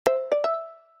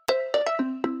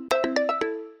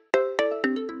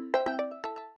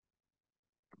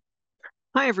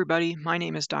Hi, everybody. My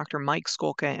name is Dr. Mike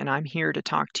Skolka, and I'm here to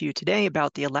talk to you today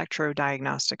about the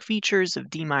electrodiagnostic features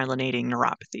of demyelinating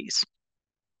neuropathies.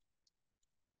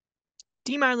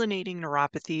 Demyelinating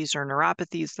neuropathies are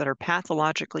neuropathies that are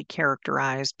pathologically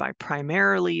characterized by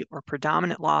primarily or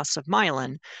predominant loss of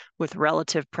myelin with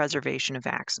relative preservation of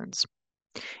axons.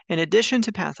 In addition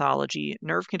to pathology,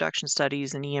 nerve conduction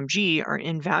studies and EMG are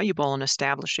invaluable in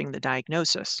establishing the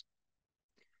diagnosis.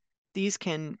 These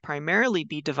can primarily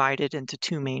be divided into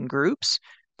two main groups.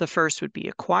 The first would be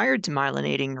acquired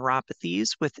demyelinating neuropathies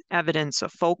with evidence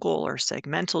of focal or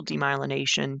segmental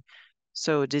demyelination.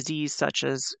 So, a disease such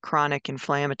as chronic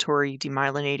inflammatory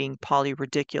demyelinating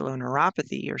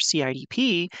polyradiculoneuropathy, or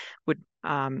CIDP, would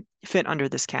fit under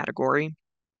this category.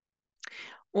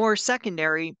 Or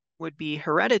secondary would be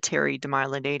hereditary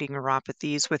demyelinating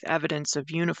neuropathies with evidence of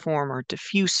uniform or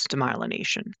diffuse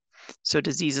demyelination. So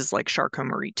diseases like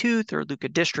Charcot-Marie-Tooth or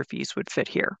leukodystrophies would fit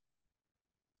here.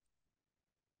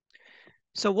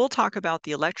 So we'll talk about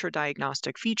the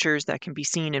electrodiagnostic features that can be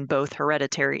seen in both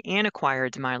hereditary and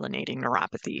acquired demyelinating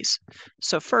neuropathies.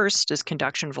 So first is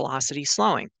conduction velocity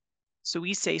slowing. So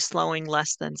we say slowing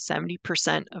less than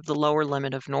 70% of the lower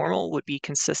limit of normal would be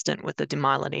consistent with a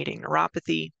demyelinating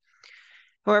neuropathy.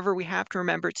 However, we have to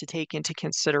remember to take into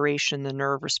consideration the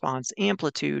nerve response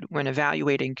amplitude when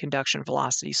evaluating conduction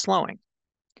velocity slowing.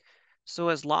 So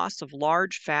as loss of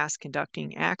large, fast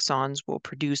conducting axons will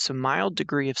produce a mild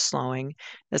degree of slowing,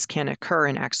 as can occur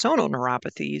in axonal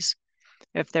neuropathies,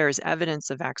 if there is evidence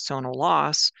of axonal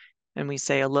loss, and we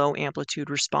say a low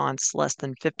amplitude response less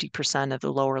than 50% of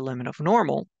the lower limit of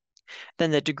normal,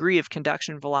 then the degree of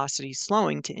conduction velocity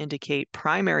slowing to indicate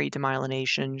primary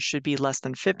demyelination should be less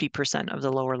than 50% of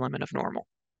the lower limit of normal.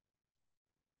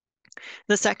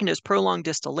 The second is prolonged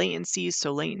distal latencies.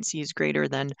 So latencies greater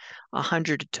than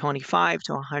 125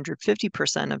 to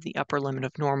 150% of the upper limit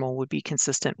of normal would be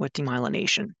consistent with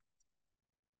demyelination.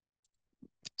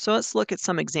 So let's look at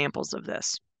some examples of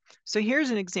this. So here's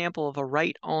an example of a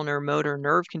right ulnar motor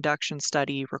nerve conduction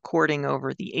study recording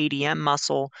over the ADM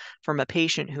muscle from a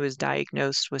patient who is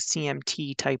diagnosed with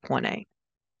CMT type 1A.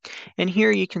 And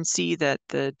here you can see that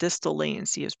the distal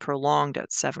latency is prolonged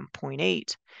at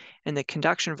 7.8, and the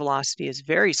conduction velocity is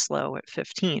very slow at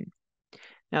 15.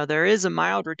 Now, there is a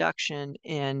mild reduction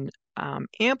in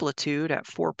amplitude at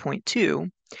 4.2.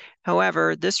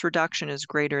 However, this reduction is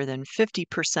greater than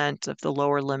 50% of the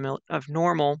lower limit of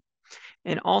normal.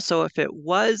 And also, if it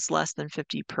was less than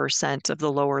 50% of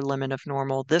the lower limit of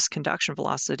normal, this conduction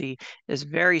velocity is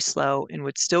very slow and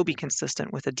would still be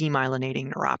consistent with a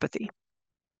demyelinating neuropathy.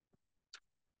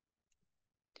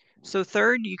 So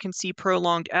third, you can see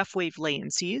prolonged F-wave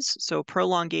latencies. So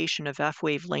prolongation of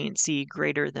F-wave latency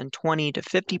greater than 20 to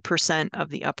 50% of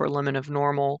the upper limit of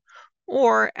normal,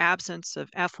 or absence of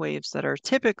F-waves that are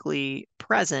typically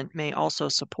present may also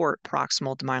support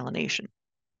proximal demyelination.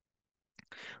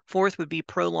 Fourth would be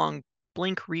prolonged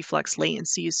blink reflex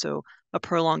latencies. So a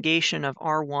prolongation of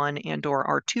R1 and/or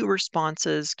R2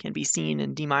 responses can be seen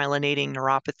in demyelinating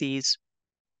neuropathies.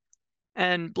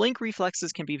 And blink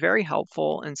reflexes can be very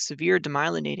helpful in severe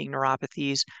demyelinating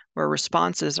neuropathies where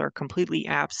responses are completely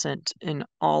absent in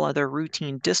all other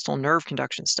routine distal nerve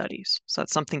conduction studies. So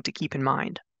that's something to keep in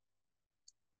mind.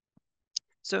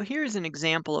 So here's an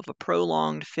example of a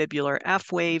prolonged fibular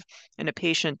F wave in a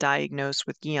patient diagnosed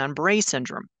with Guillain-Barré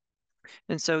syndrome.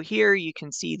 And so here you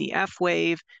can see the F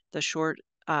wave, the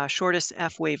shortest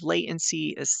F wave latency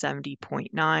is 70.9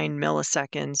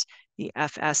 milliseconds. The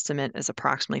F estimate is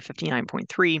approximately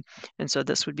 59.3, and so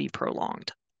this would be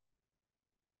prolonged.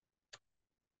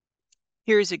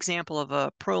 Here's an example of a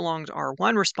prolonged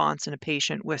R1 response in a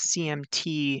patient with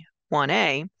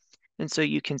CMT1A. And so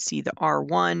you can see the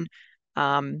R1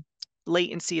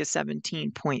 latency is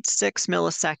 17.6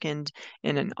 millisecond,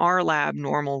 and an R-lab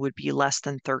normal would be less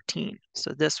than 13.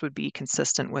 So this would be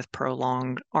consistent with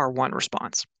prolonged R1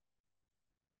 response.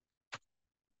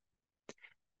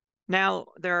 Now,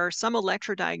 there are some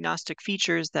electrodiagnostic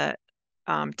features that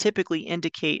typically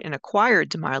indicate an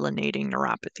acquired demyelinating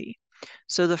neuropathy.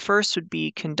 So the first would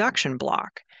be conduction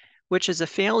block, which is a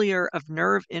failure of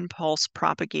nerve impulse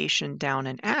propagation down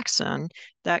an axon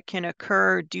that can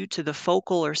occur due to the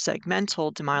focal or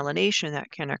segmental demyelination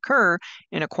that can occur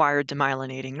in acquired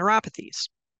demyelinating neuropathies.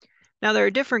 Now, there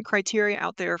are different criteria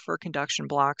out there for conduction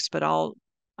blocks, but I'll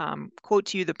quote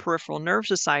to you the Peripheral Nerve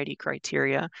Society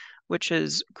criteria, which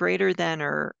is greater than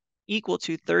or equal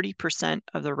to 30%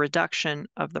 of the reduction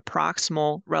of the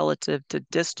proximal relative to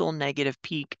distal negative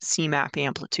peak CMAP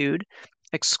amplitude,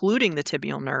 excluding the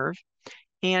tibial nerve,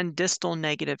 and distal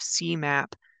negative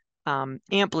CMAP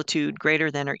amplitude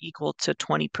greater than or equal to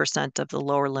 20% of the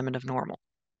lower limit of normal.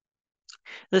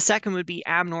 The second would be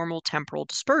abnormal temporal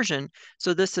dispersion.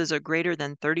 So this is a greater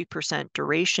than 30%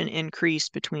 duration increase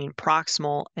between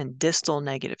proximal and distal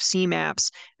negative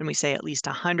CMAPs, and we say at least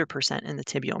 100% in the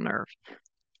tibial nerve.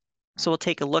 So we'll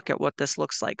take a look at what this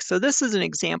looks like. So this is an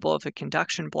example of a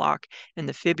conduction block in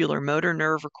the fibular motor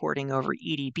nerve recording over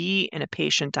EDB in a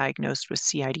patient diagnosed with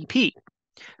CIDP.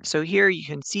 So here you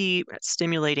can see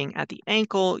stimulating at the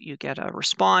ankle, you get a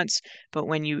response, but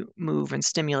when you move and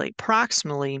stimulate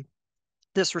proximally,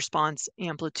 this response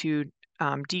amplitude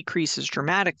decreases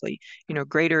dramatically,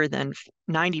 greater than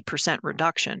 90%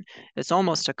 reduction. It's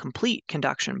almost a complete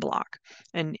conduction block.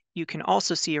 And you can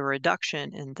also see a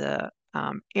reduction in the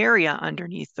area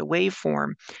underneath the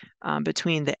waveform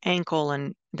between the ankle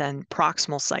and then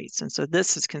proximal sites. And so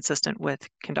this is consistent with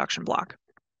conduction block.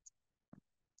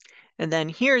 And then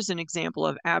here's an example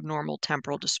of abnormal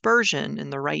temporal dispersion in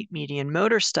the right median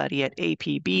motor study at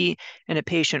APB in a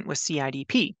patient with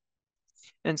CIDP.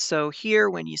 And so here,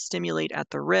 when you stimulate at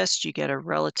the wrist, you get a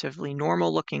relatively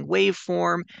normal looking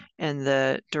waveform, and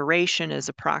the duration is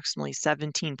approximately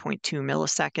 17.2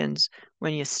 milliseconds.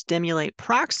 When you stimulate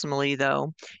proximally,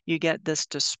 though, you get this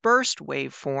dispersed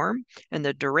waveform, and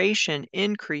the duration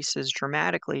increases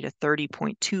dramatically to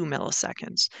 30.2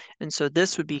 milliseconds. And so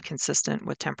this would be consistent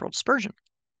with temporal dispersion.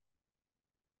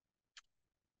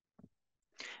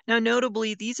 Now,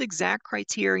 notably, these exact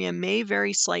criteria may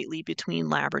vary slightly between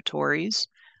laboratories.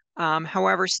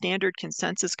 However, standard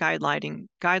consensus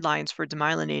guidelines for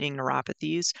demyelinating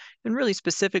neuropathies, and really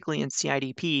specifically in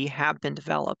CIDP, have been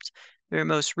developed. They were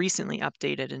most recently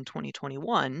updated in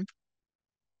 2021.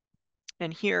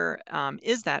 And here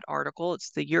is that article. It's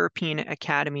the European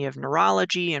Academy of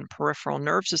Neurology and Peripheral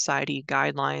Nerve Society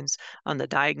guidelines on the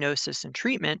diagnosis and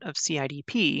treatment of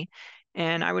CIDP.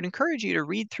 And I would encourage you to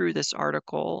read through this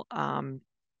article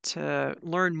to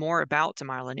learn more about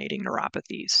demyelinating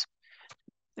neuropathies.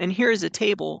 And here is a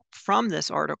table from this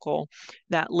article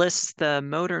that lists the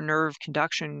motor nerve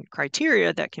conduction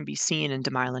criteria that can be seen in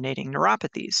demyelinating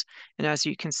neuropathies. And as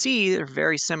you can see, they're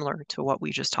very similar to what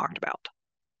we just talked about.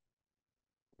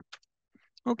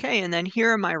 Okay, and then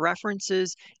here are my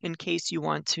references in case you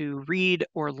want to read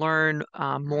or learn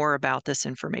more about this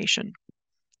information.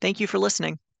 Thank you for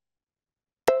listening.